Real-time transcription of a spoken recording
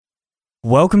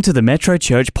Welcome to the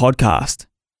Metrochurch podcast.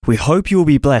 We hope you will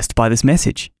be blessed by this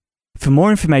message. For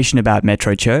more information about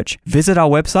Metrochurch, visit our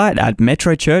website at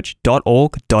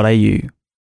metrochurch.org.au.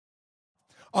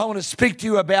 I want to speak to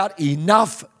you about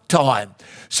enough time.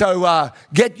 So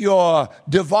get your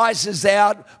devices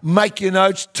out, make your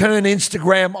notes, turn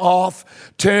Instagram off,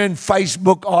 turn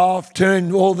Facebook off,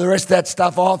 turn all the rest of that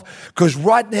stuff off, because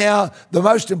right now the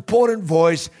most important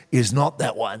voice is not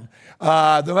that one.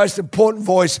 The most important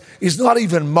voice is not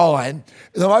even mine.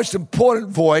 The most important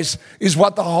voice is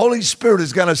what the Holy Spirit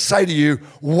is going to say to you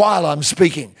while I'm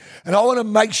speaking. And I want to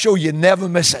make sure you never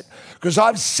miss it, because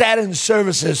I've sat in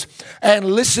services and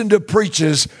listened to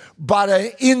preachers, but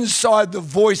inside the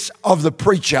voice of the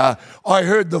preacher, I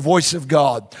heard the voice of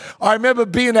God. I remember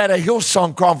being at a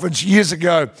Hillsong conference years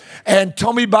ago, and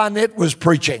Tommy Barnett was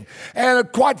preaching.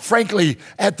 And quite frankly,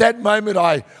 at that moment,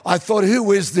 I thought,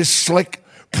 who is this slick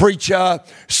preacher,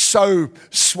 so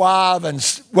suave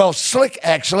and, well, slick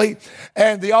actually,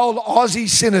 and the old Aussie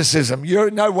cynicism.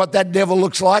 You know what that devil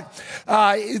looks like?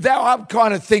 I'm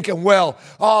kind of thinking, and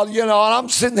I'm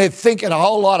sitting there thinking a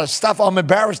whole lot of stuff I'm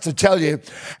embarrassed to tell you,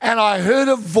 and I heard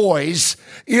a voice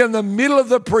in the middle of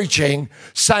the preaching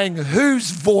saying,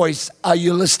 whose voice are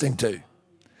you listening to?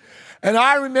 And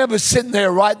I remember sitting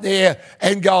there right there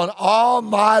and going, oh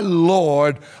my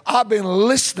Lord, I've been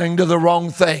listening to the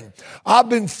wrong thing. I've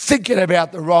been thinking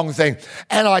about the wrong thing.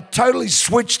 And I totally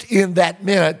switched in that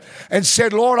minute and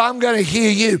said, Lord, I'm going to hear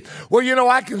you. Well,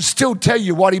 I can still tell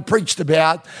you what he preached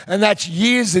about, and that's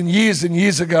years and years and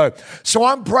years ago. So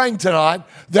I'm praying tonight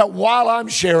that while I'm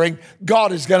sharing,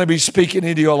 God is going to be speaking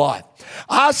into your life.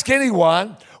 Ask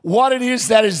anyone what it is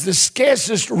that is the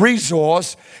scarcest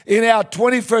resource in our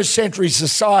 21st century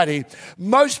society.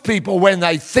 Most people, when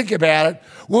they think about it,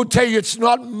 will tell you it's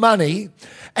not money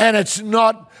and it's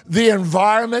not the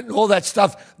environment and all that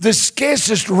stuff. The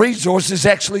scarcest resource is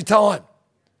actually time.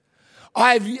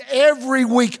 Every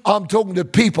week I'm talking to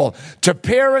people, to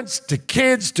parents, to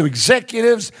kids, to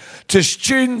executives, to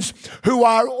students who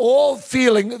are all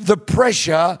feeling the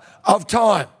pressure of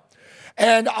time.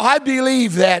 And I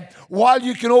believe that while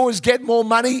you can always get more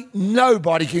money,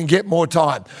 nobody can get more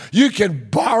time. You can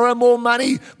borrow more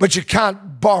money, but you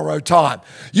can't borrow time.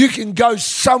 You can go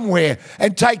somewhere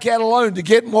and take out a loan to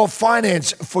get more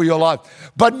finance for your life,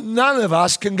 but none of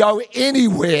us can go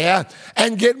anywhere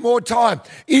and get more time.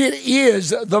 It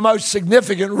is the most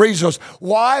significant resource.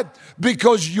 Why?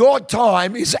 Because your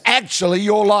time is actually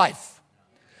your life.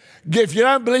 If you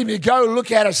don't believe me, go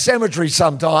look at a cemetery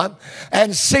sometime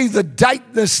and see the date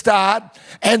at the start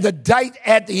and the date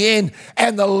at the end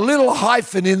and the little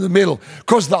hyphen in the middle,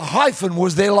 because the hyphen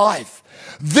was their life.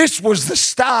 This was the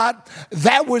start,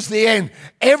 that was the end.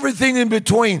 Everything in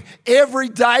between, every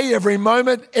day, every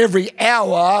moment, every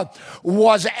hour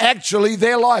was actually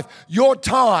their life. Your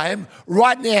time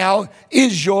right now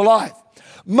is your life.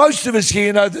 Most of us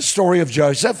here know the story of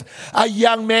Joseph, a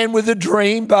young man with a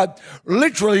dream, but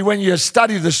literally when you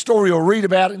study the story or read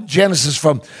about it in Genesis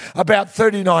from about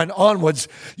 39 onwards,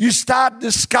 you start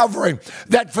discovering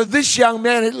that for this young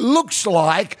man, it looks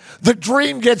like the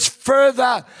dream gets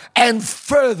further and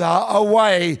further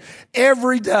away.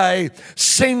 Every day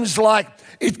seems like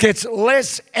it gets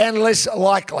less and less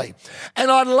likely. And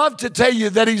I'd love to tell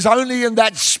you that he's only in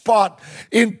that spot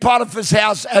in Potiphar's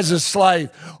house as a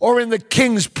slave or in the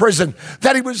king's prison,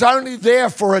 that he was only there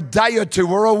for a day or two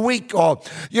or a week, or,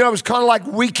 it was kind of like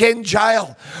weekend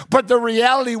jail. But the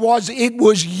reality was it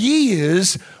was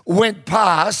years went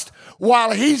past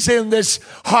while he's in this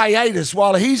hiatus,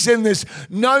 while he's in this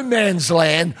no man's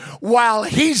land, while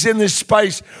he's in this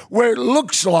space where it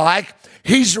looks like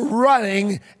he's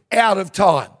running out of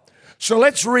time. So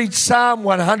let's read Psalm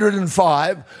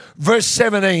 105, verse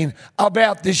 17,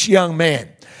 about this young man.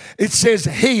 It says,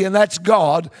 he, and that's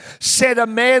God, set a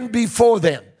man before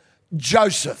them,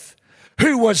 Joseph,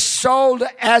 who was sold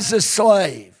as a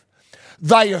slave.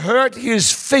 They hurt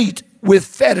his feet with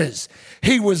fetters.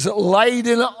 He was laid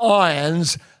in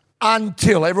irons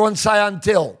until, everyone say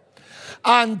until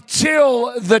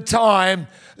the time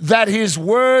that his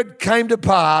word came to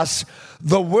pass.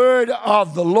 The word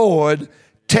of the Lord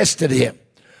tested him.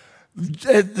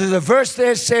 The verse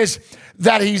there says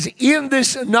that he's in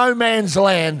this no man's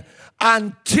land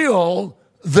until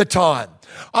the time.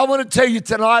 I want to tell you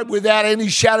tonight, without any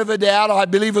shadow of a doubt, I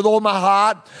believe with all my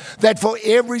heart, that for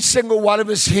every single one of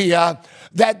us here,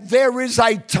 that there is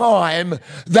a time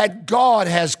that God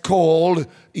has called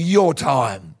your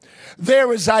time.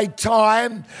 There is a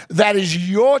time that is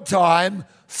your time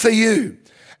for you.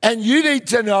 And you need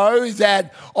to know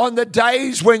that on the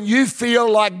days when you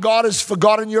feel like God has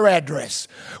forgotten your address,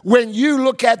 when you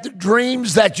look at the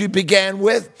dreams that you began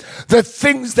with, the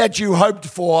things that you hoped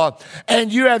for,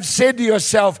 and you have said to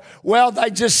yourself, well, they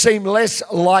just seem less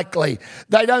likely.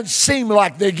 They don't seem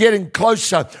like they're getting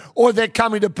closer or they're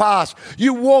coming to pass.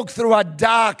 You walk through a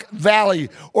dark valley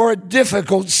or a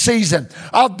difficult season.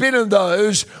 I've been in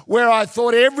those where I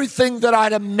thought everything that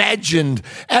I'd imagined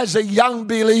as a young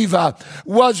believer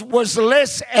was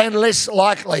less and less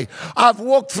likely. I've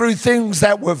walked through things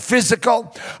that were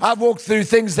physical. I've walked through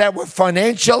things that were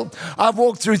financial. I've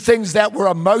walked through things that were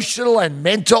emotional and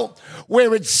mental,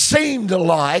 where it seemed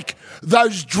like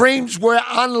those dreams were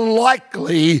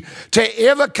unlikely to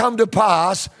ever come to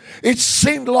pass. It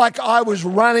seemed like I was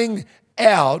running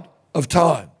out of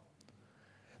time.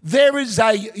 There is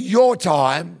your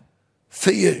time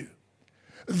for you.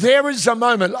 There is a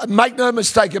moment, make no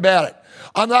mistake about it.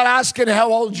 I'm not asking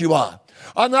how old you are.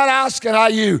 I'm not asking, are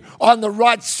you on the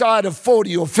right side of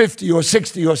 40 or 50 or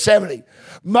 60 or 70?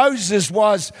 Moses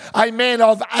was a man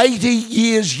of 80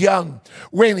 years young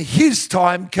when his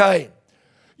time came.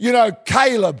 You know,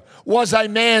 Caleb was a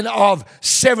man of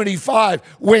 75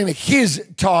 when his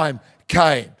time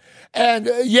came.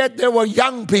 And yet there were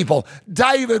young people.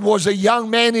 David was a young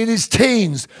man in his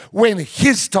teens when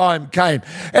his time came.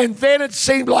 And then it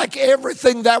seemed like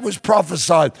everything that was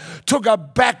prophesied took a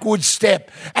backward step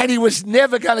and he was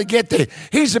never going to get there.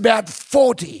 He's about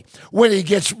 40 when he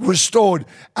gets restored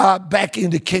back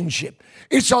into kingship.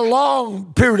 It's a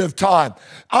long period of time.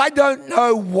 I don't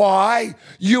know why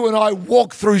you and I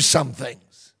walk through some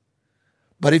things,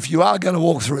 but if you are going to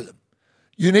walk through them,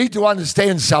 you need to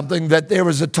understand something, that there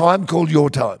is a time called your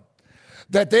time.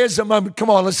 That there's a moment, come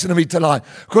on, listen to me tonight,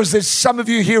 because there's some of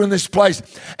you here in this place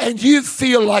and you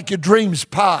feel like your dream's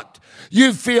parked.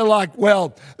 You feel like,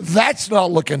 well, that's not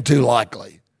looking too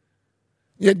likely.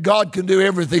 Yet God can do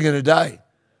everything in a day.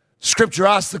 Scripture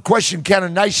asks the question, can a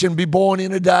nation be born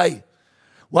in a day?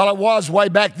 Well, it was way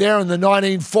back there in the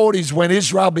 1940s when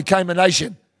Israel became a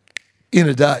nation in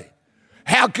a day.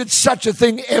 How could such a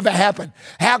thing ever happen?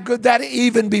 How could that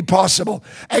even be possible?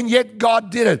 And yet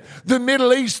God did it. The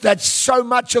Middle East, that so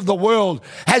much of the world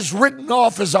has written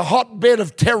off as a hotbed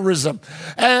of terrorism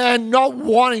and not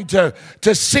wanting to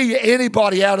see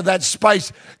anybody out of that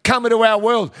space come into our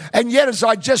world. And yet, as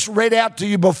I just read out to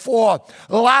you before,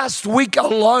 last week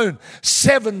alone,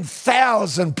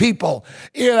 7,000 people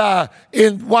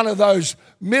in one of those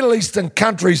Middle Eastern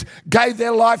countries gave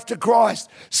their life to Christ.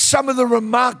 Some of the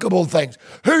remarkable things.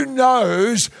 Who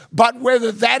knows but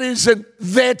whether that isn't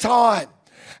their time?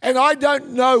 And I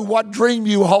don't know what dream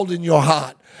you hold in your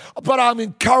heart, but I'm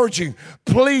encouraging,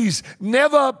 please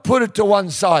never put it to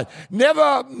one side.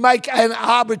 Never make an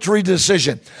arbitrary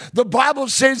decision. The Bible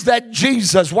says that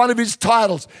Jesus, one of his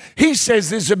titles, he says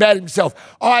this about himself: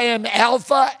 I am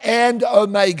Alpha and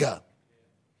Omega.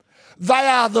 They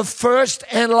are the first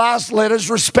and last letters,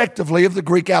 respectively, of the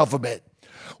Greek alphabet.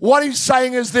 What he's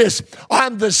saying is this: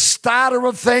 I'm the starter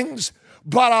of things,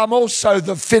 but I'm also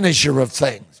the finisher of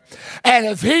things. And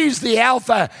if he's the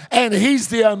Alpha and he's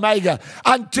the Omega,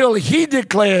 until he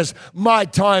declares my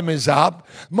time is up,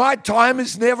 my time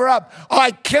is never up.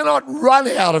 I cannot run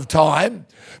out of time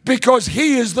because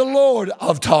he is the Lord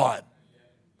of time.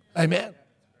 Amen.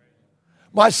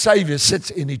 My Savior sits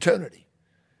in eternity.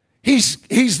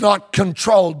 He's not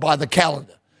controlled by the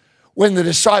calendar. When the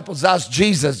disciples asked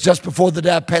Jesus just before the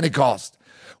day of Pentecost,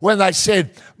 when they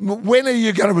said, when are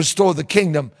you going to restore the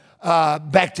kingdom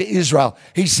back to Israel?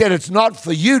 He said, it's not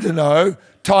for you to know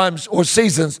times or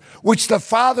seasons which the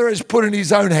Father has put in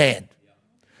his own hand.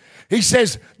 He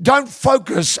says, don't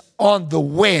focus on the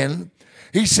when.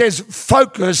 He says,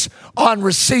 focus on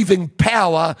receiving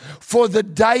power for the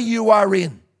day you are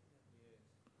in.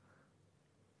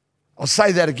 I'll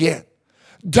say that again.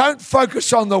 Don't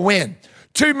focus on the when.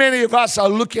 Too many of us are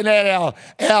looking at our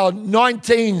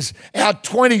 19s, our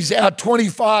 20s, our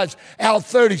 25s, our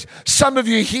 30s. Some of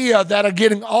you here that are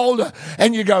getting older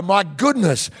and you go, my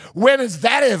goodness, when is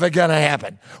that ever going to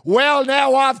happen? Well,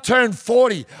 now I've turned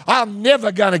 40. I'm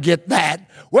never going to get that.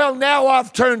 Well, now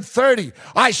I've turned 30.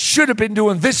 I should have been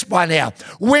doing this by now.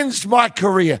 When's my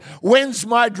career? When's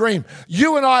my dream?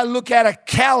 You and I look at a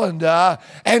calendar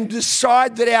and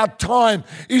decide that our time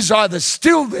is either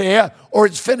still there or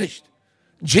it's finished.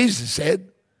 Jesus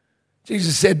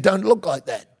said, don't look like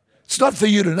that. It's not for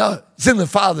you to know. It's in the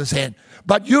Father's hand.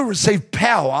 But you'll receive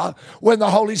power when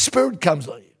the Holy Spirit comes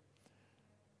on you.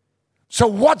 So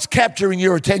what's capturing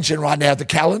your attention right now? The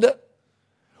calendar?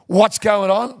 What's going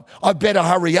on? I better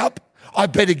hurry up. I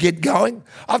better get going.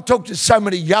 I've talked to so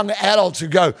many young adults who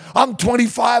go, I'm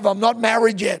 25, I'm not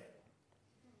married yet.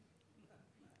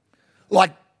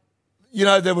 like,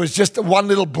 there was just one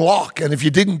little block, and if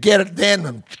you didn't get it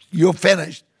then, you're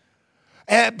finished.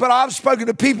 But I've spoken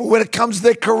to people when it comes to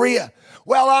their career.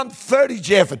 Well, I'm 30,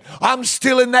 Geoff, and I'm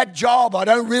still in that job I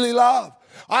don't really love.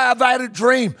 I've had a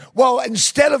dream. Well,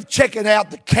 instead of checking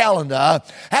out the calendar,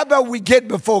 how about we get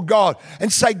before God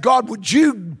and say, God, would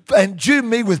you endue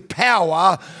me with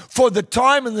power for the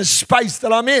time and the space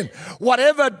that I'm in?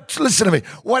 Listen to me,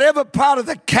 whatever part of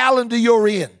the calendar you're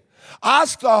in,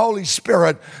 ask the Holy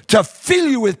Spirit to fill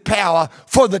you with power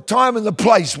for the time and the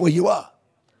place where you are.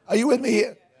 Are you with me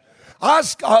here?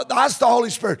 Ask the Holy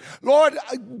Spirit. Lord,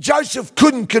 Joseph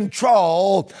couldn't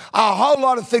control a whole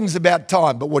lot of things about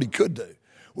time, but what he could do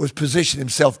was position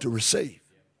himself to receive.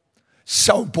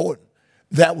 So important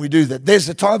that we do that. There's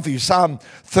a time for you. Psalm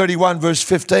 31 verse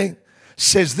 15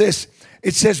 says this.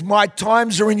 It says, my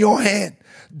times are in your hand.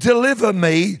 Deliver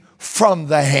me from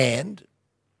the hand.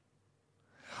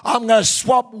 I'm going to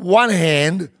swap one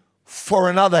hand for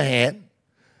another hand.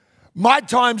 My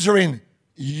times are in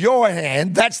your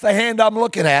hand. That's the hand I'm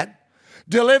looking at.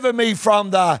 Deliver me from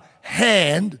the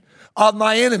hand of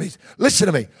my enemies. Listen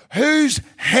to me. Whose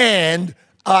hand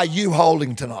are you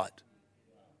holding tonight?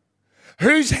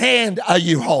 Whose hand are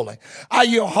you holding? Are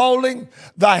you holding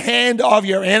the hand of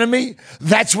your enemy?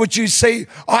 That's what you see.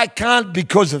 I can't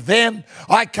because of them.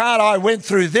 I went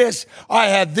through this. I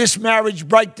had this marriage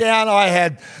breakdown. I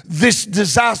had this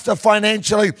disaster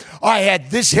financially. I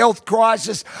had this health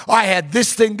crisis. I had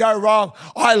this thing go wrong.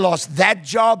 I lost that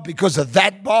job because of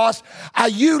that boss. Are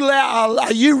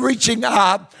you reaching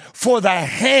up for the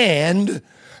hand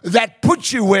that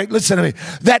puts you where, listen to me,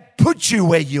 that puts you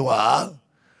where you are?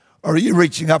 Or are you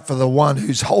reaching up for the one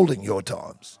who's holding your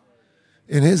times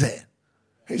in his hand?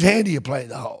 Whose hand are you planning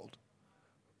to hold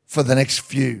for the next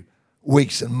few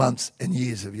weeks and months and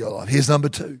years of your life? Here's number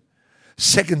 2.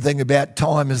 Second thing about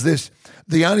time is this.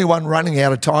 The only one running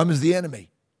out of time is the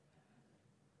enemy.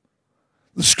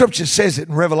 The scripture says it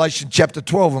in Revelation chapter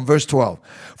 12 and verse 12.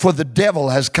 For the devil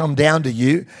has come down to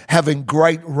you, having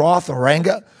great wrath or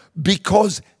anger,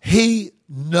 because he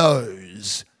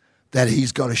knows that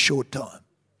he's got a short time.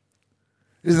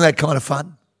 Isn't that kind of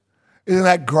fun? Isn't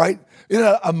that great? Isn't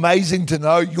it amazing to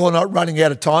know you're not running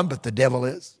out of time, but the devil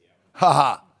is? Ha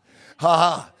ha. Ha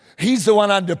ha. He's the one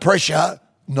under pressure,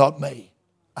 not me.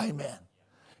 Amen.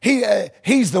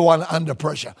 He's the one under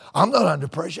pressure. I'm not under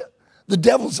pressure. The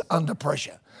devil's under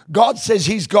pressure. God says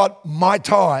he's got my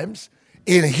times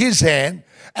in his hand,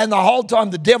 and the whole time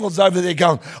the devil's over there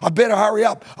going, I better hurry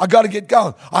up. I got to get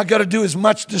going. I got to do as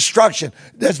much destruction,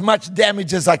 as much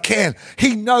damage as I can.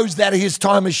 He knows that his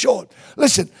time is short.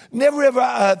 Listen, never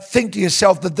ever think to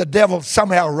yourself that the devil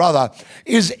somehow or other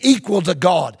is equal to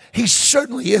God. He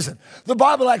certainly isn't. The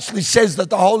Bible actually says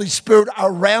that the Holy Spirit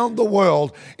around the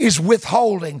world is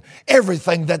withholding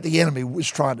everything that the enemy was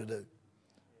trying to do.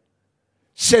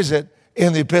 Says it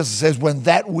in the epistle, says, when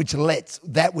that which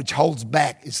holds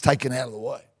back is taken out of the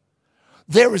way.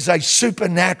 There is a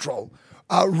supernatural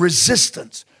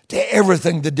resistance to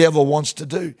everything the devil wants to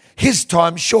do. His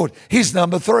time's short. Here's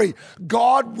number 3.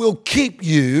 God will keep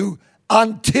you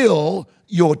until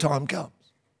your time comes.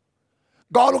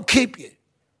 God will keep you.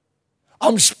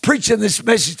 I'm preaching this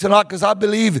message tonight because I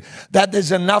believe that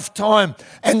there's enough time.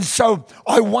 And so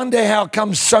I wonder how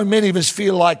come so many of us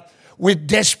feel like we're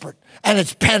desperate. And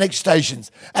it's panic stations.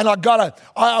 And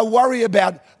I worry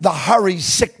about the hurry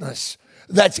sickness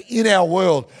that's in our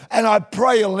world. And I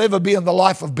pray it'll never be in the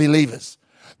life of believers.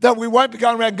 That we won't be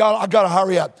going around going, I've got to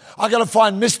hurry up. I've got to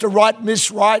find Mr. Right, Miss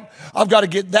Right. I've got to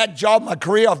get that job, my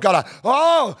career. I've got to,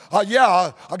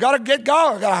 I've got to get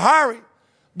going. I've got to hurry.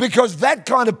 Because that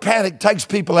kind of panic takes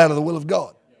people out of the will of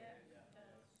God.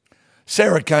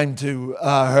 Sarah came to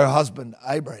her husband,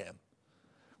 Abraham,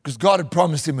 because God had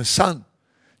promised him a son.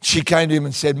 She came to him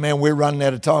and said, man, we're running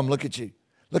out of time. Look at you.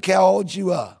 Look how old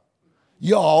you are.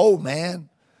 You're old, man.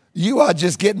 You are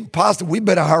just getting past it. We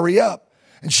better hurry up.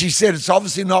 And she said, it's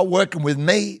obviously not working with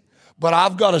me, but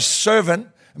I've got a servant.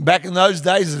 And back in those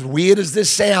days, as weird as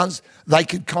this sounds, they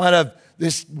could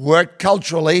this worked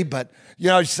culturally, but,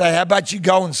 say, how about you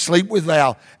go and sleep with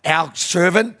our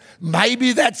servant?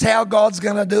 Maybe that's how God's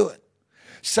going to do it.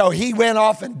 So he went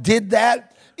off and did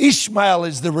that. Ishmael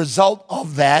is the result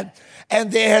of that. And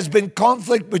there has been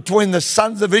conflict between the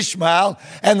sons of Ishmael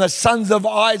and the sons of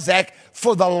Isaac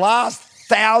for the last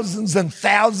thousands and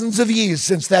thousands of years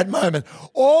since that moment.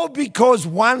 All because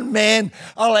one man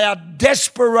allowed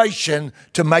desperation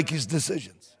to make his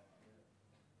decisions.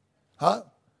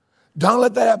 Don't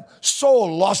let that happen.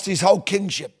 Saul lost his whole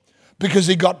kingship because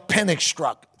he got panic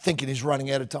struck thinking he's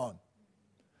running out of time.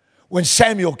 when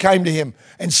Samuel came to him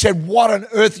and said, what on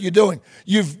earth are you doing?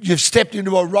 You've stepped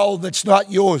into a role that's not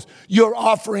yours. You're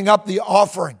offering up the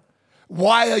offering.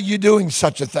 Why are you doing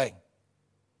such a thing?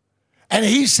 And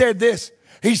he said this.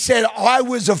 He said, I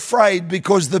was afraid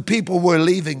because the people were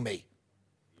leaving me.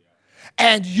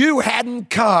 And you hadn't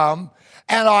come,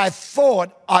 and I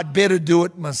thought I'd better do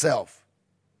it myself.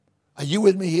 Are you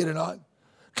with me here tonight?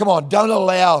 Come on, don't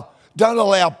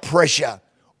allow pressure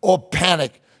or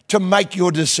panic to make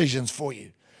your decisions for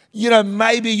you. You know,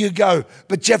 maybe you go,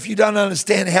 but Geoff, you don't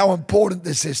understand how important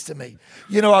this is to me.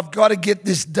 You know, I've got to get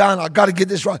this done. I've got to get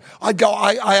this right.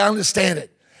 I understand it.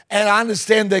 And I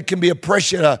understand there can be a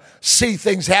pressure to see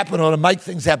things happen or to make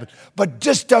things happen. But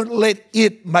just don't let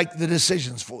it make the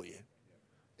decisions for you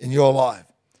in your life.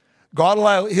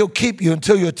 God, He'll keep you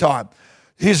until your time.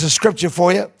 Here's a scripture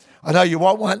for you. I know you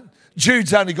want one.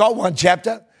 Jude's only got one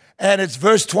chapter, and it's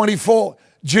verse 24.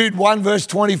 Jude 1 verse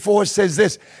 24 says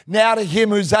this, now to him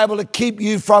who's able to keep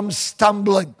you from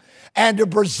stumbling and to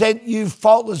present you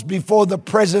faultless before the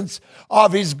presence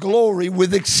of his glory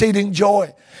with exceeding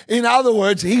joy. In other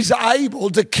words, he's able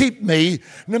to keep me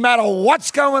no matter what's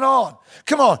going on.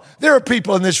 Come on, there are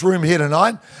people in this room here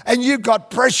tonight and you've got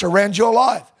pressure around your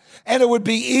life and it would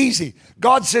be easy.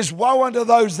 God says, woe unto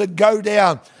those that go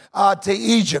down to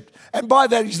Egypt. And by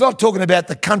that, he's not talking about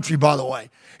the country, by the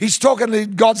way. He's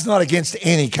talking, God's not against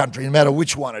any country, no matter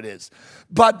which one it is.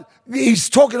 But he's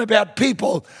talking about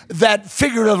people that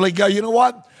figuratively go, you know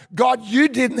what? God, you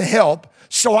didn't help,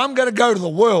 so I'm going to go to the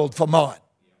world for mine.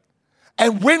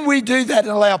 And when we do that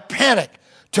and allow panic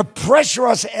to pressure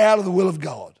us out of the will of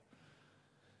God,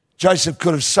 Joseph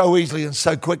could have so easily and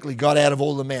so quickly got out of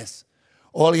all the mess.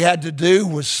 All he had to do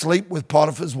was sleep with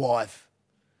Potiphar's wife.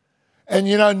 And,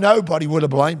 you know, nobody would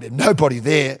have blamed him. Nobody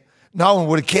there. No one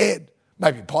would have cared.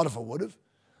 Maybe Potiphar would have.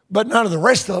 But none of the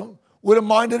rest of them would have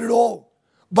minded at all.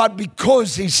 But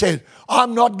because he said,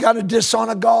 I'm not going to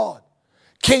dishonor God.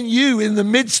 Can you, in the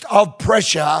midst of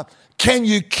pressure, can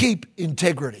you keep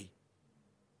integrity?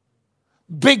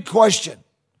 Big question.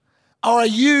 Are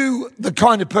you the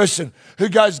kind of person who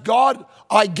goes, God,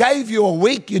 I gave you a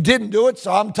week, you didn't do it,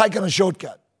 so I'm taking a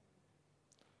shortcut?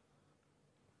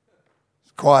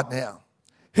 It's quiet now.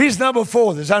 Here's number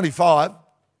 4. There's only 5.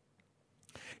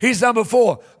 Here's number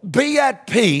 4. Be at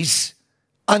peace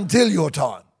until your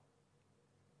time.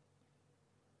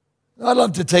 I'd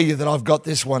love to tell you that I've got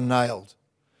this one nailed.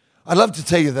 I'd love to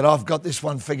tell you that I've got this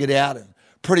one figured out. And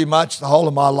pretty much the whole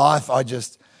of my life, I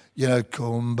just,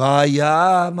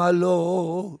 kumbaya, my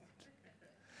Lord.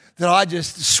 That I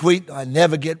just sweet, I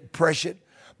never get pressured.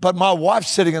 But my wife's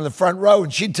sitting in the front row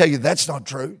and she'd tell you that's not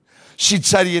true. She'd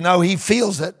say to you, no, he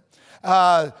feels it.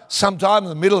 Sometime in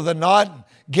the middle of the night,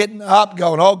 getting up,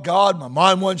 going, oh God, my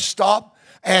mind won't stop.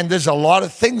 And there's a lot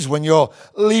of things when you're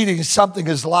leading something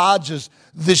as large as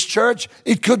this church,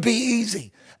 it could be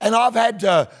easy. And I've had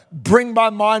to bring my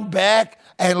mind back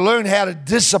and learn how to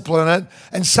discipline it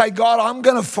and say, God, I'm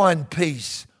going to find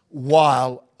peace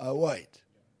while I wait.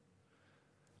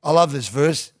 I love this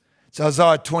verse. It's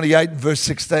Isaiah 28 verse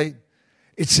 16.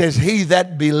 It says, he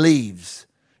that believes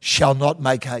shall not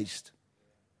make haste.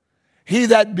 He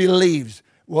that believes,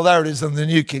 well, there it is in the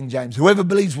New King James. Whoever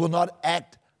believes will not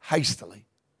act hastily.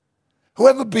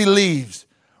 Whoever believes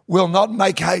will not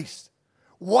make haste.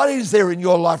 What is there in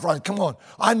your life right now? Come on.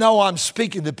 I know I'm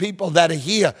speaking to people that are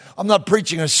here. I'm not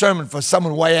preaching a sermon for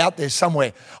someone way out there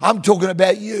somewhere. I'm talking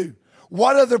about you.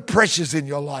 What are the pressures in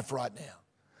your life right now?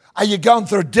 Are you going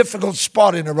through a difficult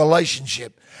spot in a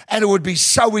relationship? And it would be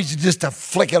so easy just to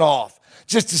flick it off,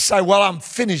 just to say, well, I'm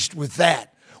finished with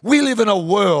that. We live in a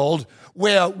world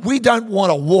where we don't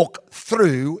want to walk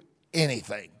through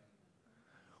anything.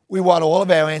 We want all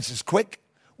of our answers quick.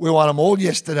 We want them all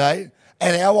yesterday.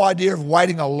 And our idea of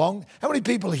waiting along, how many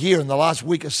people here in the last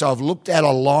week or so have looked at a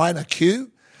line, a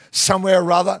queue, somewhere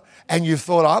or other, and you've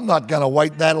thought, I'm not going to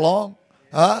wait that long?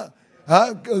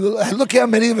 Look how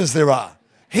many of us there are.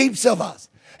 Heaps of us.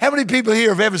 How many people here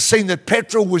have ever seen that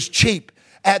petrol was cheap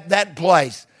at that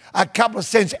place? A couple of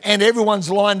cents, and everyone's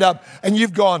lined up, and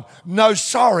you've gone, no,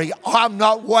 sorry, I'm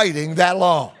not waiting that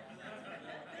long.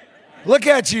 Look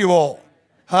at you all.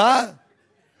 Huh?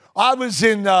 I was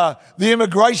in the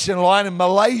immigration line in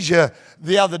Malaysia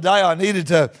the other day. I needed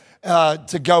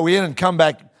to go in and come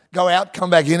back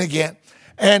in again.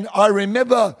 And I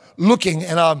remember looking,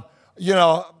 and I'm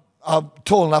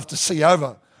tall enough to see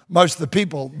over most of the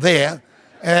people there.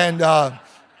 And, well,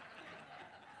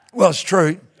 it's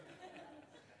true.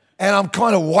 And I'm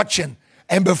kind of watching.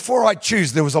 And before I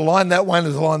choose, there was a line that way and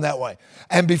there was a line that way.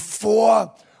 And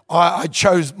before I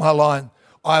chose my line,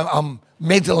 I'm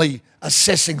mentally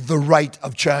assessing the rate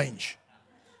of change.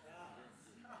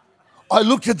 I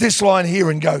looked at this line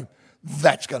here and go,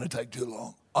 that's going to take too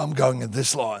long. I'm going in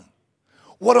this line.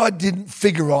 What I didn't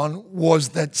figure on was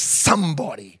that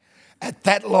somebody at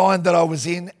that line that I was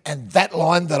in and that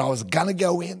line that I was going to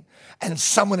go in and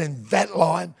someone in that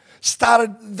line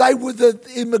they were the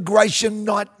immigration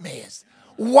nightmares.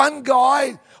 One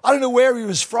guy, I don't know where he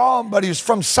was from, but he was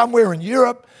from somewhere in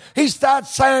Europe. He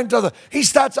starts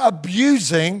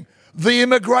abusing the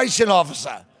immigration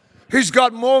officer who's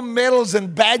got more medals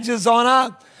and badges on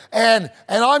her. And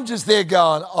I'm just there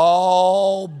going,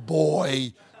 oh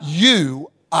boy, you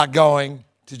are going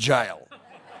to jail.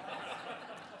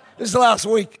 This is last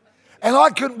week. And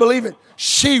I couldn't believe it.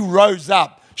 She rose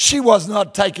up. She was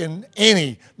not taking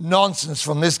any nonsense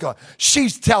from this guy.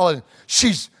 She's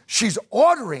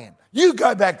ordering him. You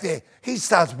go back there. He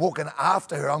starts walking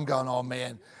after her. I'm going, oh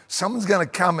man, someone's going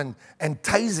to come and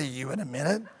taser you in a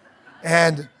minute.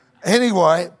 And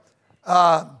anyway,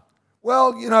 so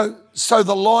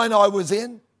the line I was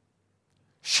in,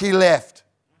 she left.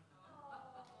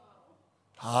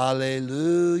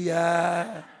 Hallelujah.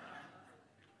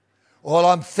 All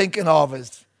I'm thinking of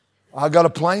is, I got a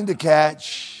plane to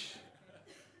catch.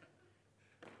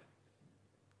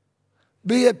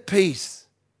 Be at peace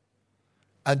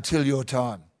until your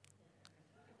time.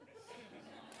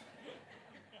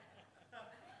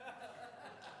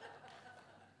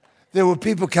 There were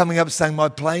people coming up saying, my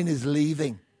plane is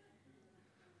leaving.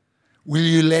 Will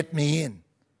you let me in?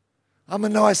 I'm a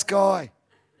nice guy.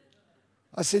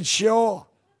 I said, sure.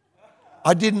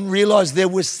 I didn't realize there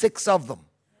were 6 of them.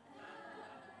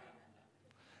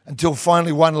 Until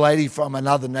finally one lady from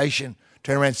another nation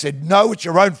turned around and said, no, it's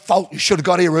your own fault. You should have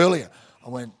got here earlier. I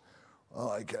went,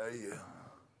 oh, okay.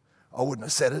 I wouldn't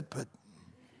have said it, but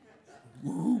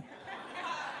woo.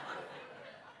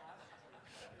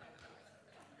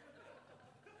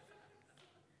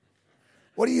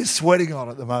 What are you sweating on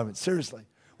at the moment? Seriously,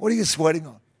 what are you sweating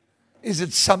on? Is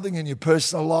it something in your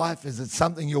personal life? Is it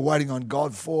something you're waiting on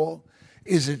God for?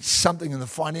 Is it something in the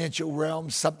financial realm,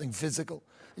 something physical?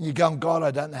 And you're going, God,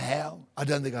 I don't know how. I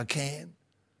don't think I can.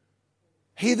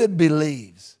 He that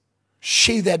believes,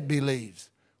 she that believes,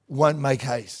 won't make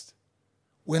haste.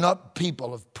 We're not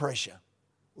people of pressure.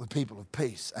 We're people of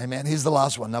peace. Amen. Here's the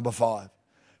last one, number 5.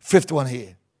 5th one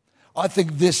here. I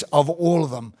think this, of all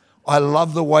of them, I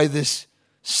love the way this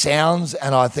sounds,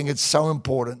 and I think it's so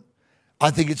important. I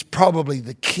think it's probably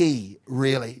the key,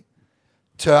 really,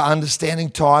 to understanding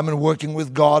time and working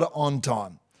with God on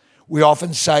time. We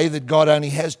often say that God only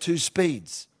has 2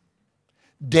 speeds,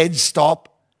 dead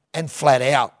stop and flat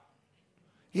out.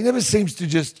 He never seems to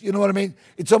just, you know what I mean?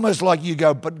 It's almost like you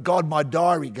go, but God, my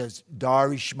diary. He goes,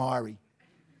 diary schmiry.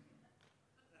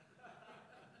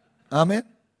 Amen?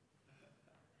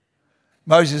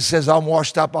 Moses says, I'm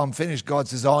washed up, I'm finished. God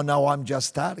says, oh no, I'm just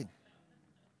starting.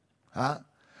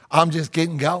 I'm just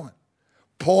getting going.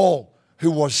 Paul,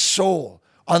 who was Saul,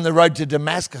 on the road to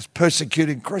Damascus,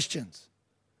 persecuting Christians.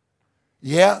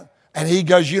 Yeah, and he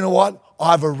goes, you know what?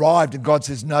 I've arrived. And God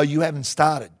says, no, you haven't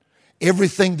started.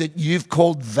 Everything that you've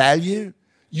called value,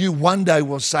 you one day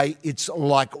will say it's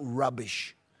like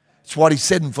rubbish. It's what he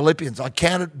said in Philippians. I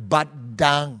count it but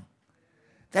dung.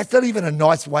 That's not even a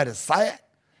nice way to say it.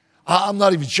 I'm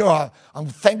not even sure.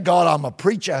 Thank God I'm a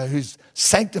preacher who's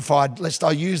sanctified, lest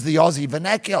I use the Aussie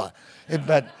vernacular.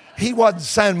 But he wasn't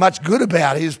saying much good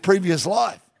about his previous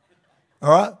life.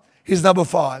 All right? Here's number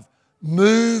 5.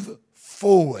 Move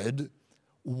forward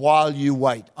while you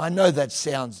wait. I know that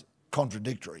sounds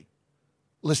contradictory.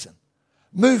 Listen.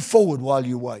 Move forward while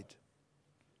you wait.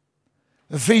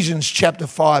 Ephesians chapter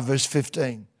 5, verse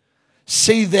 15.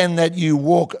 See then that you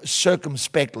walk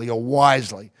circumspectly or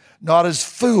wisely, not as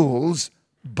fools,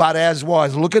 but as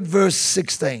wise. Look at verse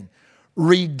 16.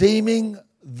 Redeeming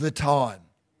the time.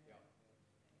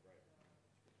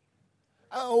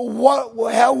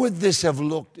 How would this have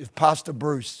looked if Pastor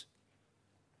Bruce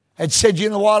had said, you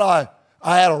know what,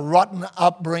 I had a rotten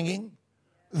upbringing.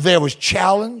 There was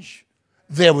challenge.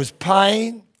 There was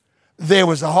pain. There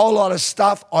was a whole lot of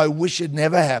stuff I wish had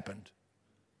never happened.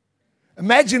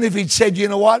 Imagine if he'd said, you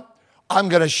know what, I'm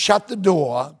going to shut the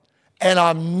door and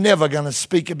I'm never going to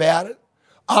speak about it.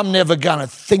 I'm never going to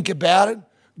think about it.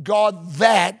 God,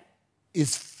 that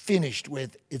is finished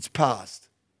with. It's past.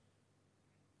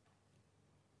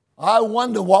 I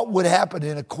wonder what would happen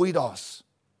in Aquitos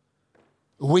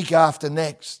the week after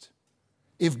next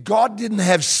if God didn't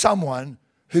have someone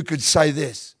who could say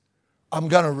this, I'm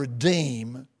going to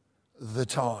redeem the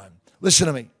time. Listen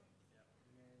to me.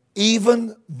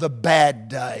 Even the bad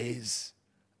days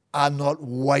are not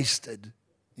wasted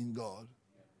in God.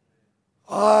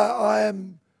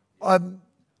 I'm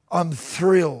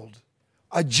thrilled.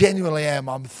 I genuinely am.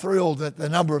 I'm thrilled at the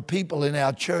number of people in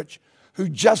our church who,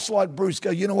 just like Bruce, go,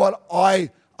 you know what? I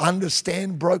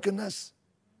understand brokenness,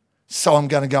 so I'm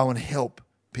going to go and help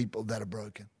people that are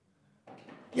broken.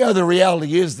 You know, the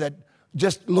reality is that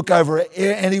just look over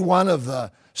any one of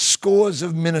the scores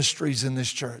of ministries in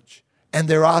this church, and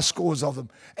there are scores of them,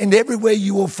 and everywhere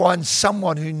you will find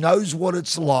someone who knows what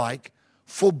it's like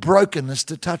for brokenness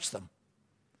to touch them.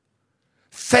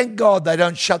 Thank God they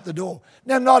don't shut the door.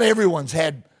 Now, not everyone's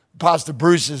had Pastor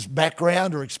Bruce's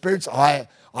background or experience. I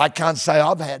can't say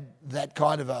I've had that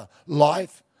kind of a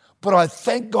life, but I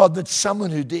thank God that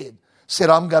someone who did said,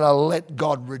 I'm going to let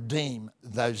God redeem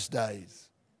those days.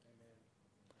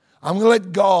 I'm going to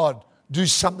let God do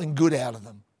something good out of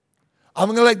them. I'm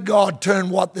going to let God turn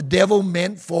what the devil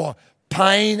meant for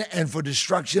pain and for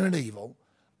destruction and evil,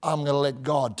 I'm going to let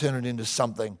God turn it into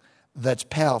something that's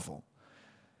powerful.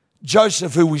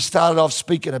 Joseph, who we started off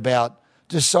speaking about,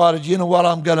 decided, you know what,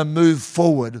 I'm going to move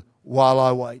forward while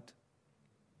I wait.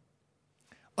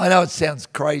 I know it sounds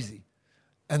crazy,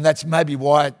 and that's maybe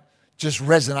why it just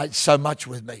resonates so much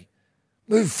with me.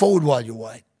 Move forward while you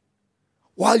wait.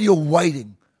 While you're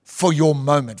waiting for your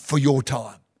moment, for your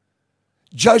time.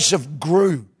 Joseph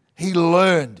grew, he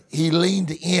learned, he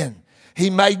leaned in, he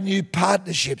made new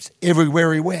partnerships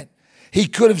everywhere he went. He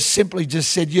could have simply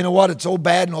just said, you know what, it's all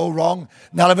bad and all wrong,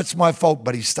 none of it's my fault,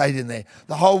 but he stayed in there.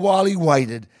 The whole while he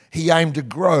waited, he aimed to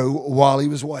grow while he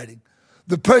was waiting.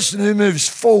 The person who moves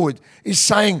forward is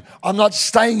saying, I'm not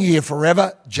staying here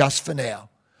forever, just for now.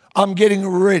 I'm getting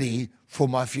ready for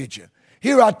my future.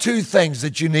 Here are two things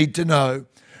that you need to know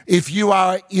if you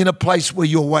are in a place where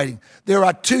you're waiting. There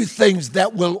are two things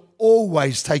that will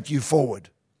always take you forward.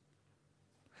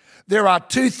 There are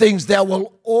two things that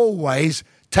will always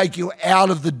take you out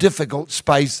of the difficult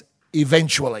space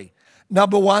eventually.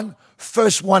 Number one,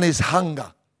 first one is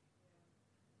hunger.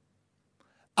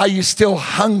 Are you still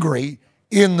hungry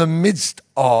in the midst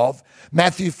of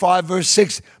Matthew 5 verse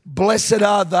 6? Blessed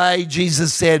are they,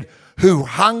 Jesus said, who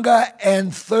hunger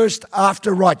and thirst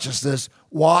after righteousness.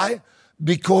 Why?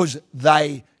 Because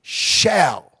they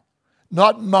shall,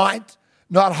 not might,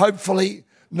 not hopefully,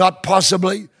 not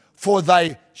possibly, for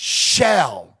they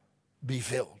shall be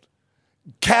filled.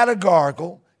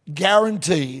 Categorical,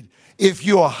 guaranteed, if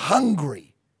you're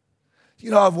hungry.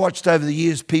 You know, I've watched over the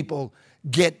years people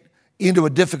get into a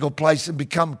difficult place and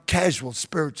become casual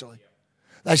spiritually.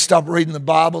 They stop reading the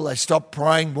Bible. They stop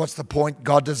praying. What's the point?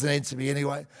 God doesn't answer me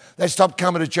anyway. They stop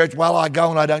coming to church. Well, I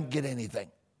go and I don't get anything.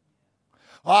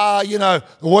 The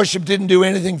worship didn't do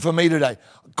anything for me today.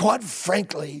 Quite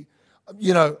frankly,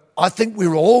 I think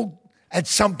we're all at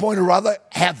some point or other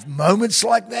have moments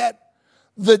like that.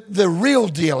 The real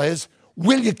deal is,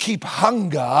 will you keep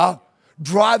hunger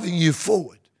driving you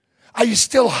forward? Are you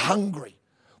still hungry?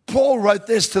 Paul wrote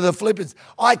this to the Philippians,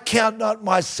 I count not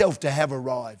myself to have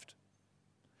arrived.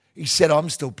 He said, I'm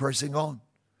still pressing on.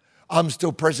 I'm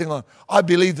still pressing on. I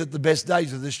believe that the best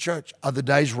days of this church are the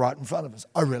days right in front of us.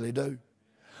 I really do.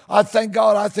 I thank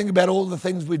God. I think about all the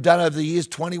things we've done over the years,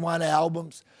 21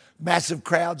 albums, massive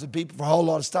crowds of people for a whole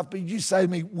lot of stuff. But you say to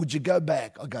me, would you go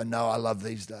back? I go, no, I love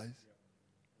these days.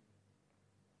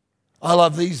 I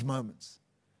love these moments.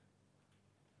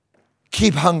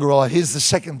 Keep hunger. Here's the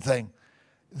second thing,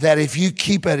 that if you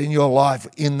keep it in your life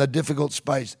in the difficult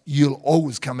space, you'll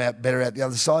always come out better at the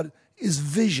other side, is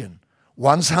vision.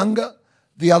 One's hunger,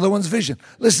 the other one's vision.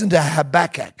 Listen to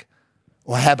Habakkuk,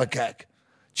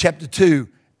 chapter 2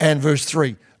 and verse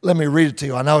 3. Let me read it to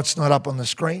you. I know it's not up on the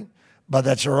screen, but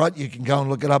that's all right. You can go and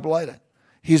look it up later.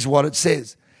 Here's what it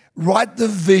says. Write the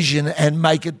vision and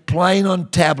make it plain on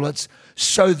tablets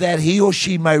so that he or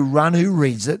she may run who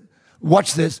reads it.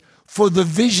 Watch this. For the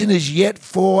vision is yet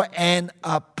for an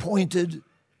appointed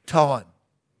time.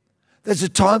 There's a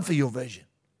time for your vision.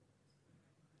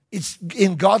 It's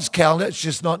in God's calendar, it's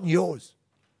just not in yours.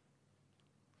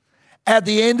 At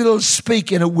the end it'll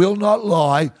speak and it will not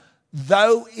lie,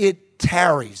 though it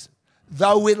tarries,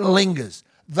 though it lingers,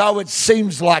 though it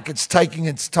seems like it's taking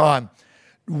its time.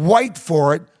 Wait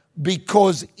for it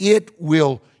because it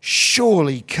will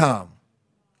surely come.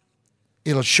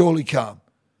 It'll surely come.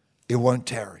 It won't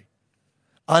tarry.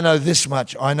 I know this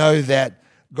much. I know that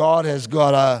God has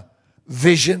got a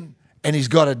vision and he's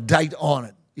got a date on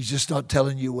it. He's just not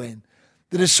telling you when.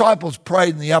 The disciples prayed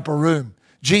in the upper room.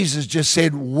 Jesus just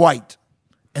said, wait,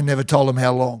 and never told them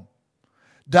how long.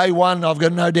 Day one, I've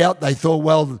got no doubt, they thought,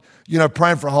 well,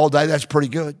 praying for a whole day, that's pretty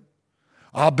good.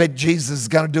 I'll bet Jesus is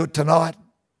going to do it tonight.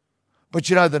 But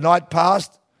the night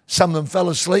passed, some of them fell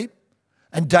asleep,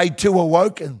 and day two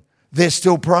awoke and they're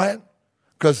still praying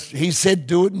because he said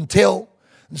do it until.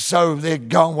 And so they're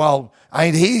going, well, I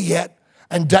ain't here yet.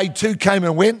 And day 2 came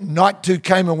and went, night 2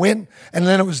 came and went, and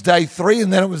then it was day 3,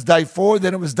 and then it was day 4,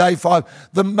 then it was day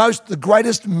 5. The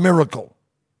greatest miracle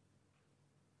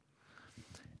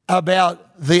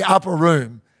about the upper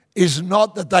room is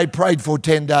not that they prayed for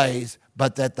 10 days,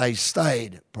 but that they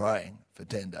stayed praying for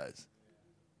 10 days.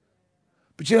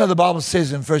 But you know, the Bible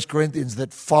says in 1 Corinthians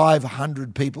that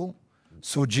 500 people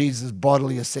saw Jesus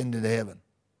bodily ascend into heaven.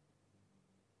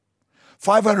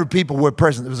 500 people were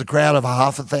present. There was a crowd of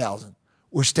 500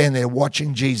 were standing there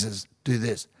watching Jesus do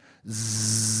this.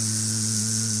 Zzz,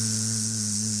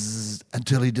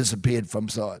 until he disappeared from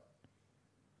sight.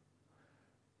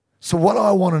 So what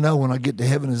I want to know when I get to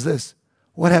heaven is this.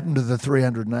 What happened to the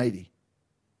 380?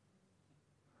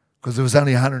 Because there was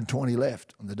only 120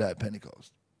 left on the day of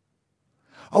Pentecost.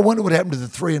 I wonder what happened to the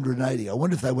 380. I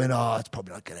wonder if they went, it's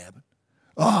probably not going to happen.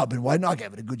 I've been waiting. I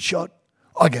gave it a good shot.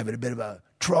 I gave it a bit of a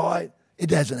try.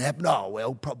 It hasn't happened.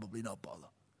 Well, probably not bother.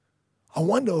 I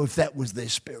wonder if that was their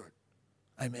spirit.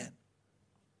 Amen.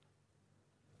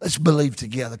 Let's believe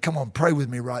together. Come on, pray with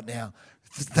me right now.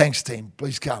 Thanks, team.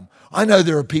 Please come. I know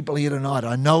there are people here tonight.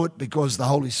 I know it because the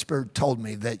Holy Spirit told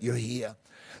me that you're here.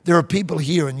 There are people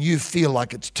here and you feel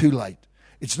like it's too late.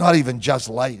 It's not even just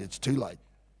late. It's too late.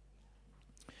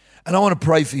 And I want to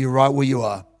pray for you right where you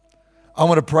are. I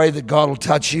want to pray that God will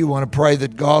touch you. I want to pray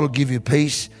that God will give you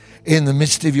peace in the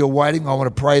midst of your waiting. I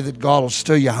want to pray that God will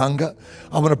stir your hunger.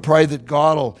 I want to pray that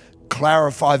God will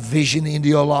clarify vision into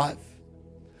your life.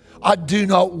 I do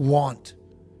not want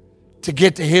to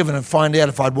get to heaven and find out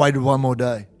if I'd waited one more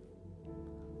day.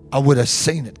 I would have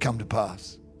seen it come to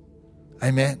pass.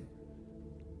 Amen.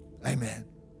 Amen.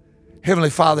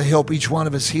 Heavenly Father, help each one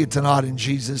of us here tonight in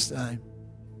Jesus' name.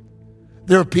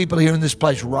 There are people here in this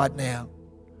place right now.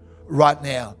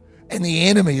 And the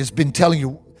enemy has been telling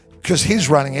you, because he's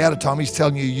running out of time, he's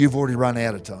telling you you've already run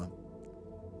out of time.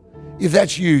 If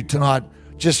that's you tonight,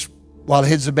 just while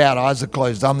heads are bowed, eyes are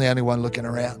closed, I'm the only one looking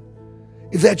around.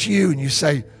 If that's you and you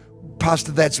say,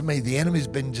 Pastor, that's me, the enemy's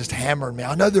been just hammering me.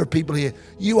 I know there are people here,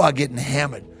 you are getting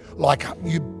hammered. Like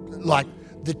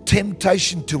the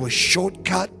temptation to a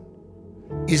shortcut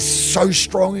is so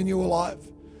strong in your life.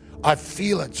 I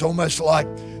feel it. It's almost like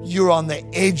you're on the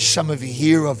edge, some of you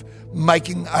here, of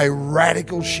making a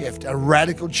radical shift, a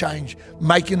radical change,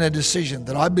 making a decision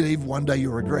that I believe one day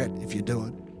you'll regret if you do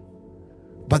it.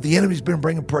 But the enemy's been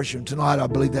bringing pressure, and tonight I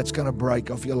believe that's going to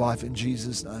break off your life in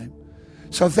Jesus' name.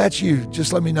 So if that's you,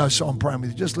 just let me know so I'm praying with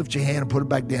you. Just lift your hand and put it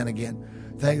back down again.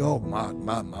 My,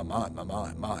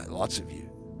 lots of you.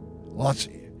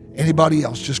 Anybody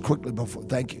else, just quickly before,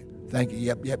 thank you.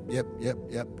 Yep,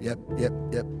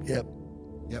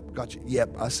 got you. Yep,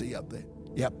 I see you up there.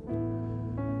 Yep.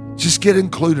 Just get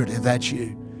included if that's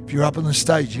you. If you're up on the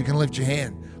stage, you can lift your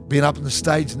hand. Being up on the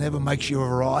stage never makes you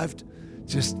arrived,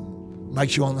 just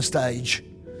makes you on the stage,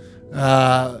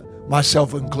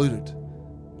 myself included.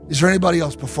 Is there anybody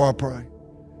else before I pray?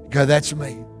 Go, that's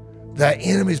me. The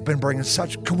enemy's been bringing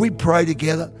such, can we pray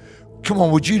together? Come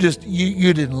on, would you just,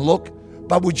 you didn't look,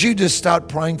 but would you just start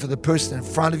praying for the person in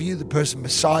front of you, the person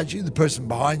beside you, the person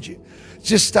behind you?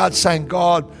 Just start saying,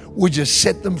 God, would you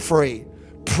set them free?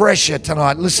 Pressure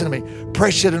tonight, listen to me,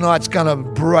 pressure tonight's going to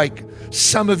break.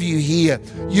 Some of you here,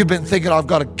 you've been thinking, I've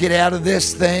got to get out of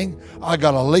this thing. I've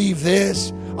got to leave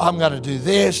this. I'm going to do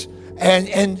this.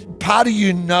 And part of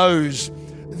you knows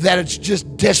that it's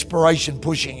just desperation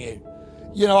pushing you.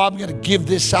 You know, I'm going to give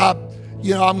this up.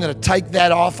 You know, I'm going to take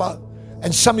that offer.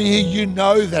 And some of you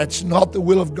know that it's not the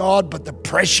will of God, but the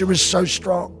pressure is so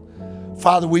strong.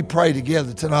 Father, we pray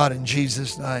together tonight in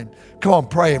Jesus' name. Come on,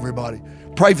 pray, everybody.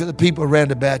 Pray for the people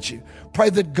around about you. Pray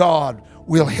that God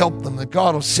will help them, that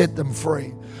God will set them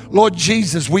free. Lord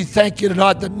Jesus, we thank you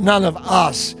tonight that none of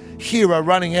us here are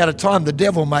running out of time. The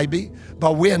devil may be,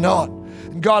 but we're not.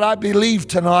 And God, I believe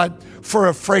tonight for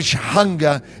a fresh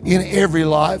hunger in every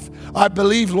life. I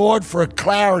believe, Lord, for a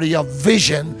clarity of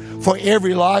vision for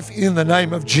every life in the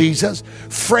name of Jesus.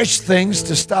 Fresh things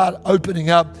to start opening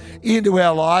up into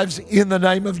our lives in the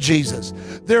name of Jesus.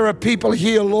 There are people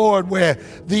here, Lord, where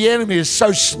the enemy is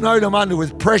so snowed them under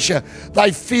with pressure,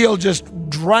 they feel just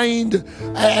drained,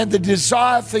 and the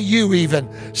desire for you even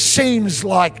seems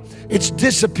like it's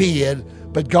disappeared.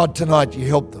 But God, tonight you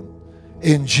help them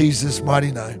in Jesus'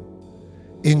 mighty name.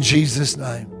 In Jesus'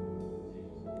 name.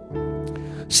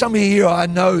 Some of you here, I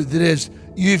know that as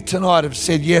you've tonight have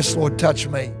said, yes, Lord, touch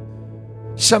me.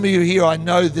 Some of you here, I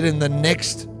know that in the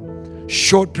next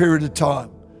short period of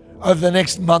time, over the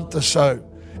next month or so,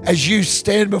 as you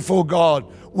stand before God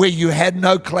where you had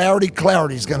no clarity,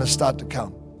 clarity is going to start to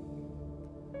come.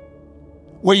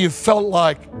 Where you felt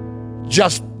like,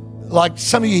 just like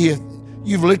some of you here,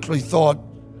 you've literally thought,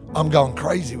 I'm going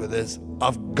crazy with this.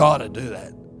 I've got to do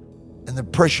that. And the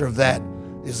pressure of that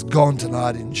is gone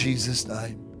tonight in Jesus'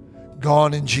 name.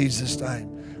 Gone in Jesus'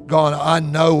 name. Gone. I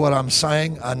know what I'm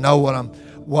saying. I know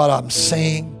what I'm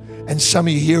seeing. And some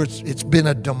of you here, it's been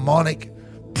a demonic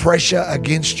pressure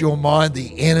against your mind,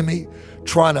 the enemy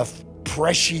trying to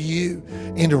pressure you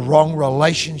into wrong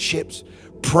relationships,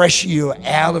 pressure you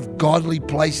out of godly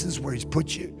places where he's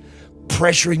put you,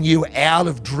 pressuring you out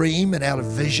of dream and out of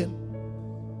vision.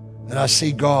 And I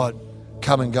see God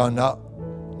come and go, no,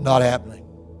 not happening.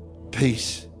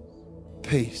 Peace,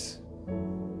 peace,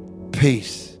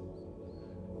 peace,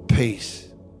 peace.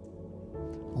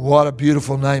 What a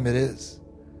beautiful name it is,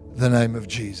 the name of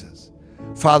Jesus.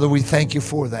 Father, we thank you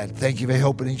for that. Thank you for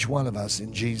helping each one of us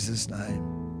in Jesus'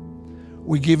 name.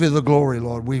 We give you the glory,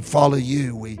 Lord. We follow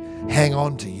you. We hang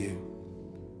on to you.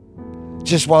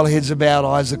 Just while heads are bowed,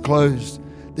 eyes are closed,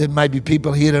 there may be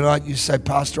people here tonight, you say,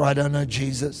 Pastor, I don't know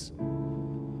Jesus.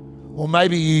 Or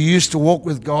maybe you used to walk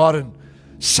with God and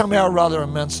somehow or other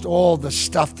amongst all the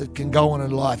stuff that can go on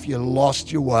in life, you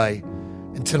lost your way.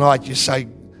 And tonight you say,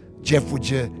 Geoff, would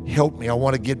you help me? I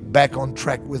want to get back on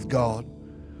track with God.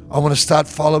 I want to start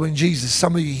following Jesus.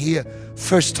 Some of you here,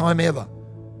 first time ever,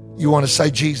 you want to say,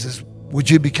 Jesus, would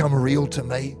you become real to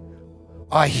me?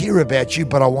 I hear about you,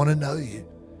 but I want to know you.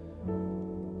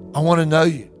 I want to know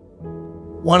you.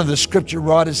 One of the scripture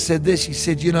writers said this. He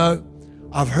said, you know,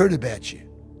 I've heard about you,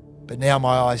 but now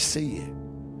my eyes see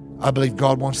you. I believe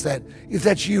God wants that. If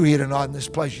that's you here tonight in this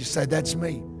place, you say, that's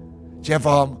me. Geoff,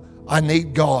 I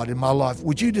need God in my life.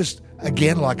 Would you just,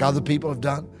 again, like other people have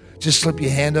done, just slip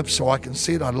your hand up so I can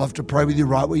see it? I'd love to pray with you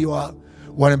right where you are.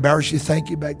 Won't embarrass you. Thank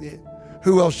you back there.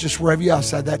 Who else, just wherever you are,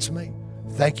 say, that's me.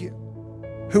 Thank you.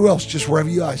 Who else, just wherever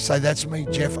you are, say, that's me,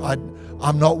 Geoff.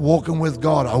 I'm not walking with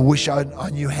God. I wish I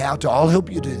knew how to. I'll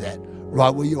help you do that right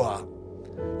where you are.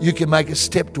 You can make a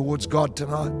step towards God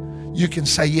tonight. You can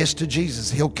say yes to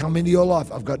Jesus. He'll come into your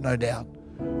life. I've got no doubt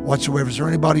whatsoever. Is there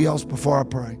anybody else before I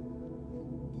pray?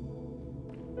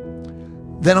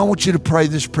 Then I want you to pray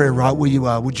this prayer right where you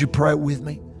are. Would you pray it with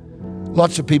me?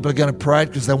 Lots of people are going to pray it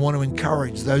because they want to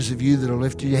encourage those of you that are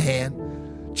lifting your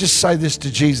hand. Just say this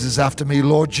to Jesus after me.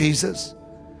 Lord Jesus,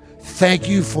 thank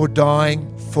you for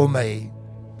dying for me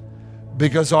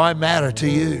because I matter to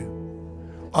you.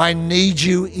 I need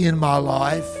you in my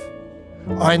life.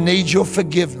 I need your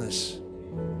forgiveness.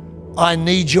 I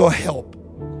need your help.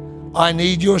 I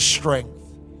need your strength.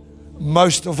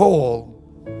 Most of all,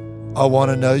 I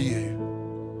want to know you.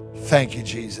 Thank you,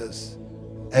 Jesus.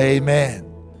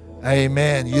 Amen.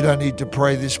 Amen. You don't need to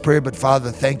pray this prayer, but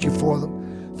Father, thank you for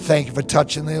them. Thank you for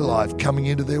touching their life, coming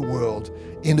into their world,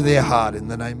 into their heart in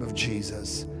the name of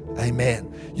Jesus.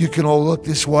 Amen. You can all look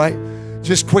this way.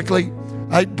 Just quickly.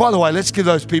 Hey, by the way, let's give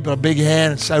those people a big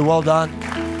hand and say, well done.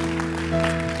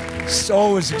 It's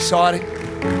always exciting.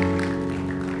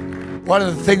 One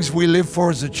of the things we live for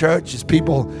as a church is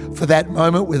people for that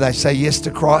moment where they say yes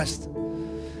to Christ.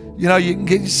 You know, you can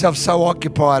get yourself so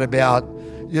occupied about,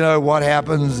 you know, what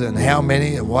happens and how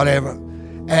many and whatever,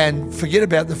 and forget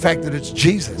about the fact that it's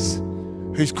Jesus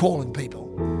who's calling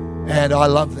people. And I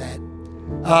love that.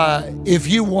 If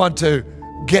you want to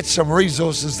get some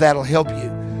resources that'll help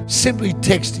you, simply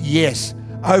text yes,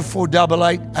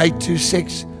 0488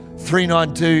 826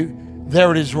 392.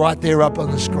 There it is right there up on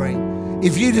the screen.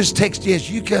 If you just text yes,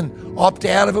 you can opt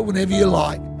out of it whenever you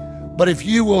like. But if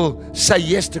you will say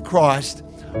yes to Christ,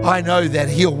 I know that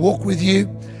he'll walk with you.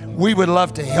 We would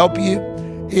love to help you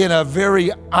in a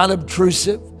very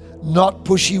unobtrusive, not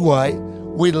pushy way.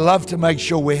 We'd love to make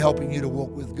sure we're helping you to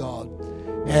walk with God.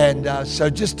 And so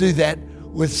just do that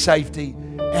with safety.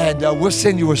 And we'll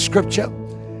send you a scripture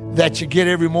that you get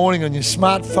every morning on your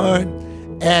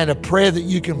smartphone and a prayer that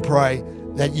you can pray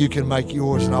that you can make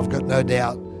yours. And I've got no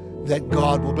doubt that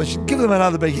God will bless you. Give them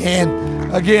another big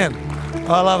hand. Again,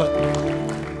 I love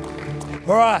it.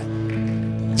 All right.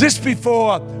 Just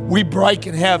before we break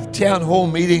and have town hall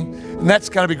meeting, and that's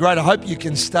going to be great. I hope you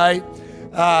can stay.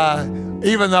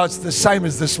 Even though it's the same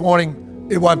as this morning,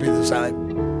 it won't be the same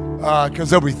because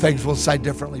there'll be things we'll say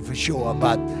differently for sure.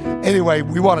 But anyway,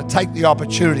 we want to take the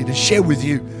opportunity to share with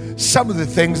you some of the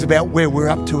things about where we're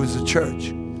up to as a church.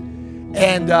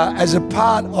 And as a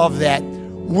part of that,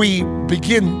 we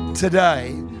begin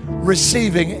today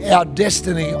receiving our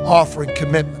destiny offering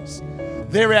commitments.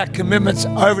 They're our commitments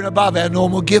over and above our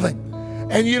normal giving.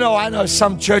 And you know, I know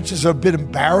some churches are a bit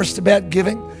embarrassed about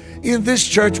giving. In this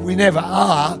church, we never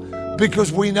are,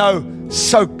 because we know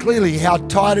so clearly how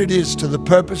tied it is to the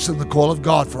purpose and the call of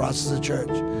God for us as a church.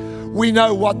 We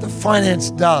know what the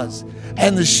finance does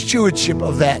and the stewardship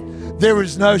of that. There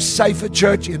is no safer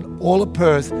church in all of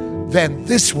Perth than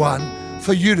this one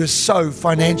for you to sow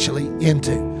financially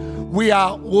into. We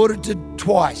are audited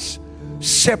twice,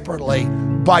 separately,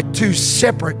 by two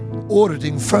separate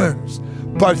auditing firms,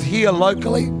 both here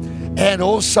locally and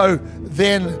also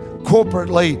then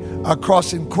corporately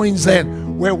across in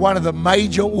Queensland, where one of the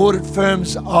major audit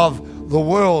firms of the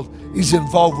world is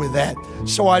involved with that.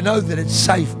 So I know that it's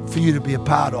safe for you to be a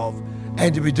part of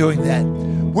and to be doing that.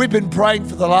 We've been praying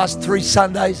for the last 3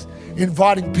 Sundays,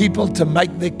 inviting people to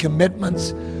make their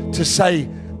commitments, to say,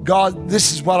 God,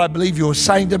 this is what I believe you're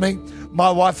saying to me.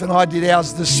 My wife and I did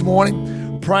ours this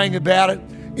morning, praying about it.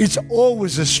 It's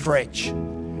always a stretch.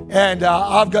 And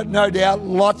I've got no doubt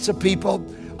lots of people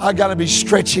are going to be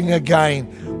stretching again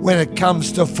when it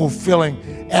comes to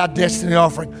fulfilling our destiny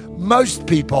offering. Most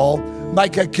people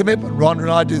make a commitment, Rhonda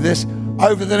and I do this,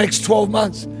 over the next 12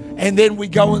 months. And then we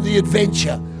go on the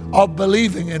adventure of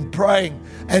believing and praying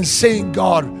and seeing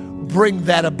God bring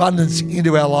that abundance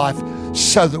into our life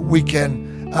so that we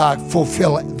can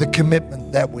fulfill the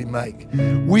commitment that we make.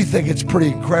 We think it's pretty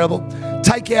incredible.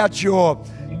 Take out your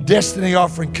destiny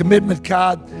offering commitment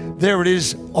card. There it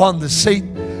is on the seat.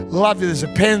 Love you. There's a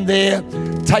pen there.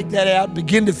 Take that out.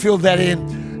 Begin to fill that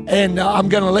in. And I'm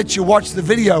going to let you watch the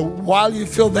video while you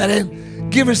fill that in.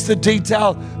 Give us the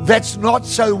detail. That's not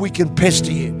so we can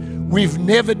pester you. We've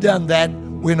never done that.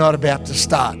 We're not about to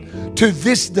start. To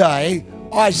this day,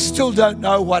 I still don't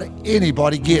know what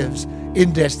anybody gives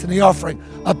in destiny offering,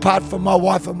 apart from my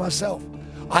wife and myself.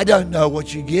 I don't know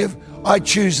what you give. I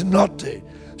choose not to.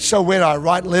 So when I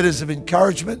write letters of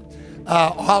encouragement,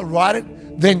 I'll write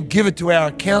it, then give it to our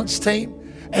accounts team,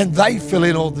 and they fill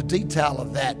in all the detail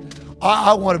of that.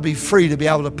 I want to be free to be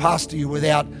able to pastor you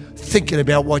without thinking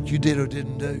about what you did or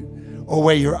didn't do, or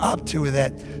where you're up to with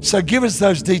that. So give us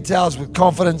those details with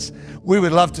confidence. We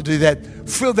would love to do that.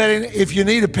 Fill that in. If you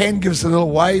need a pen, give us a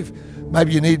little wave.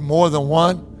 Maybe you need more than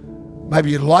one.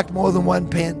 Maybe you'd like more than one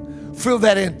pen. Fill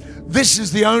that in. This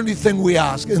is the only thing we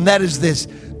ask, and that is this,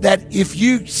 that if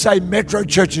you say Metro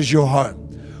Church is your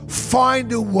home,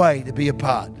 find a way to be a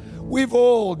part. We've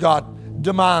all got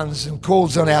demands and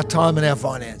calls on our time and our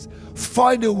finance.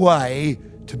 Find a way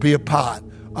to be a part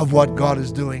of what God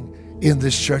is doing in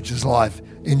this church's life,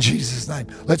 in Jesus' name.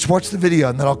 Let's watch the video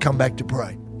and then I'll come back to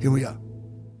pray. Here we are.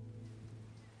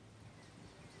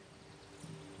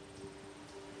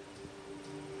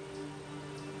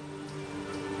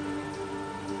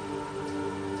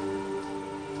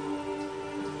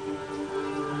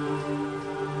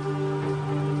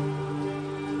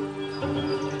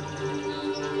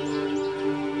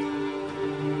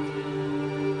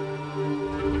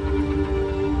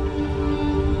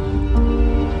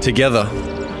 Together,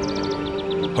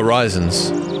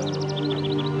 horizons.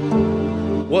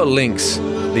 What links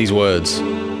these words?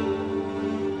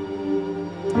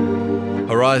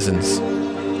 Horizons,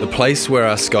 the place where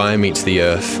our sky meets the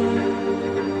earth.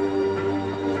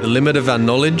 The limit of our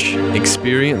knowledge,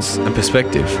 experience, and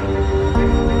perspective.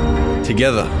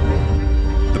 Together,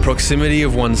 the proximity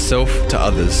of oneself to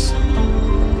others.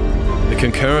 The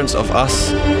concurrence of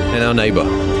us and our neighbour.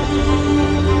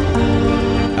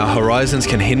 Our horizons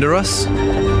can hinder us,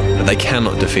 but they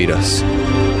cannot defeat us.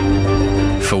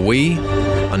 For we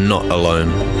are not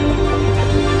alone.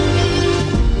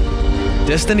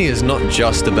 Destiny is not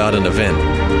just about an event.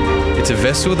 It's a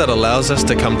vessel that allows us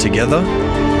to come together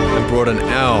and broaden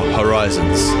our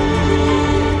horizons.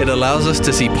 It allows us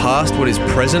to see past what is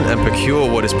present and procure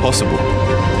what is possible.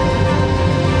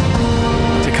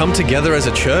 To come together as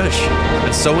a church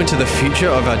and sow into the future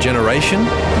of our generation,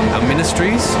 our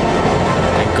ministries,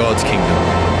 and God's kingdom.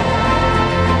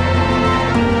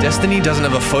 Destiny doesn't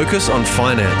have a focus on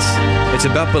finance. It's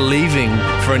about believing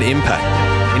for an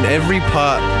impact. In every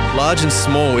part, large and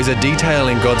small, is a detail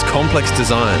in God's complex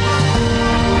design.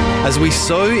 As we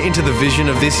sow into the vision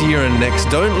of this year and next,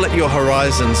 don't let your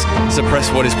horizons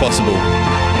suppress what is possible.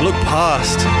 Look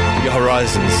past your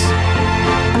horizons.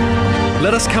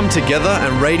 Let us come together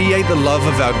and radiate the love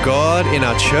of our God in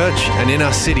our church and in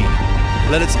our city.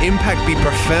 Let its impact be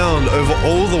profound over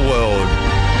all the world.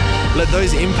 Let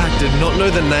those impacted not know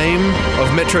the name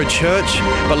of Metro Church,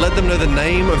 but let them know the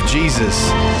name of Jesus.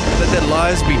 Let their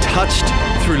lives be touched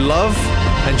through love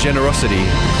and generosity.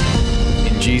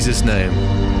 In Jesus' name.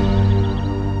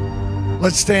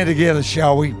 Let's stand together,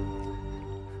 shall we?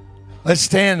 Let's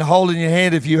stand holding your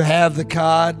hand if you have the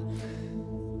card.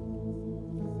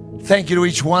 Thank you to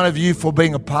each one of you for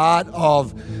being a part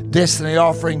of Destiny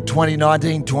Offering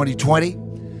 2019-2020.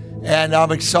 And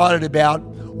I'm excited about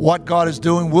what God is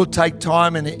doing. We'll take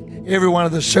time in every one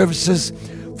of the services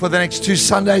for the next 2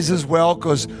 Sundays as well,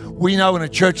 because we know in a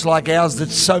church like ours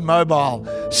that's so mobile,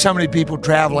 so many people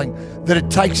traveling, that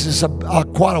it takes us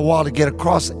quite a while to get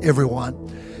across everyone.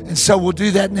 And so we'll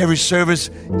do that in every service.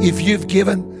 If you've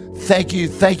given, thank you.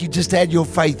 Thank you. Just add your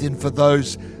faith in for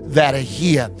those that are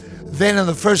here. Then on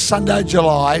the first Sunday of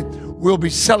July, we'll be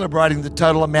celebrating the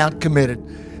total amount committed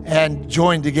and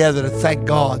join together to thank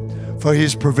God for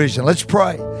his provision. Let's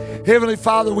pray. Heavenly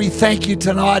Father, we thank you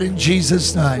tonight in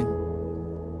Jesus' name.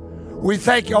 We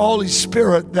thank you, Holy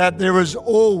Spirit, that there is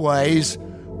always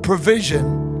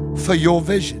provision for your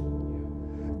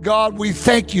vision. God, we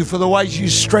thank you for the ways you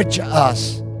stretch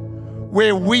us,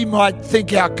 where we might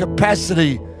think our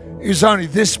capacity is only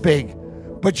this big,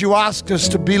 but you ask us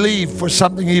to believe for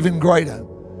something even greater.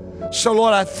 So,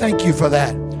 Lord, I thank you for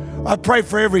that. I pray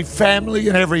for every family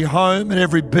and every home and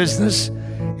every business,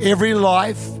 every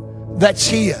life that's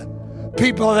here.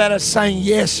 People that are saying,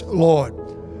 yes, Lord.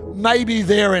 Maybe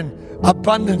they're in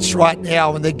abundance right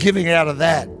now and they're giving out of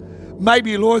that.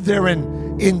 Maybe, Lord, they're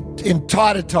in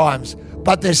tighter times,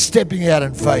 but they're stepping out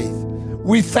in faith.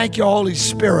 We thank you, Holy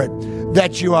Spirit,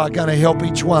 that you are going to help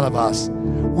each one of us.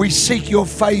 We seek your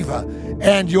favor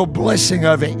and your blessing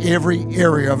over every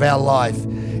area of our life,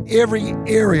 every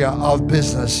area of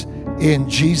business, in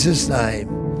Jesus' name.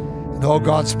 And all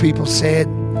God's people said,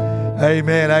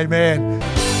 amen, amen.